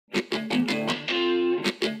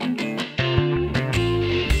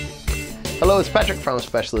Hello, it's Patrick from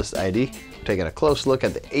Specialist ID. We're taking a close look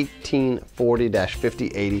at the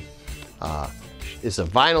 1840-5080. It's a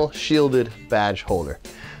vinyl shielded badge holder.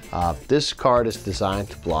 This card is designed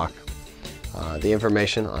to block the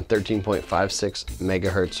information on 13.56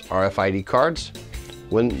 megahertz RFID cards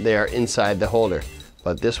when they are inside the holder.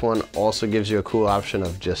 But this one also gives you a cool option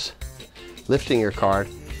of just lifting your card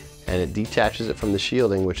and it detaches it from the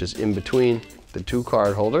shielding, which is in between the two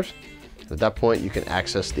card holders. At that point, you can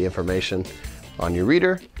access the information on your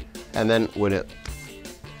reader, and then when it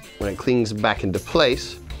clings back into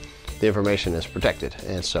place, the information is protected.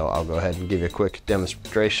 And so I'll go ahead and give you a quick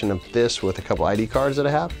demonstration of this with a couple ID cards that I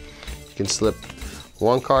have. You can slip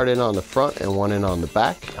one card in on the front and one in on the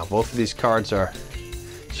back. Now both of these cards are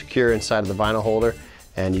secure inside of the vinyl holder,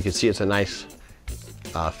 and you can see it's a nice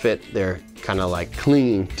fit. They're kind of like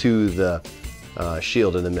clinging to the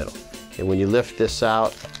shield in the middle. And when you lift this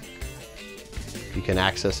out, you can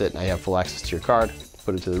access it. Now you have full access to your card,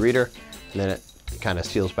 put it to the reader, and then it kind of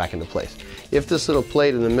seals back into place. If this little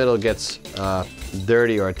plate in the middle gets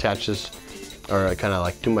dirty or attaches, or kind of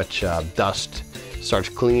like too much dust starts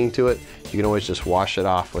clinging to it, you can always just wash it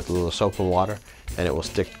off with a little soap and water, and it will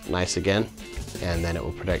stick nice again, and then it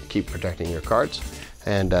will keep protecting your cards.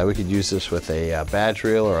 And we could use this with a badge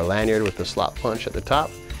reel or a lanyard with a slot punch at the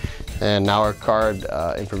top. And now our card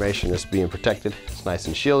information is being protected. It's nice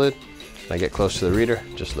and shielded. When I get close to the reader,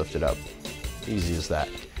 just lift it up. Easy as that.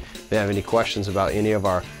 If you have any questions about any of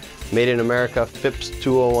our Made in America, FIPS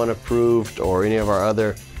 201 approved, or any of our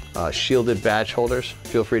other shielded badge holders,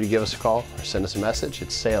 feel free to give us a call or send us a message.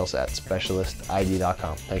 It's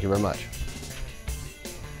sales@specialistid.com. Thank you very much.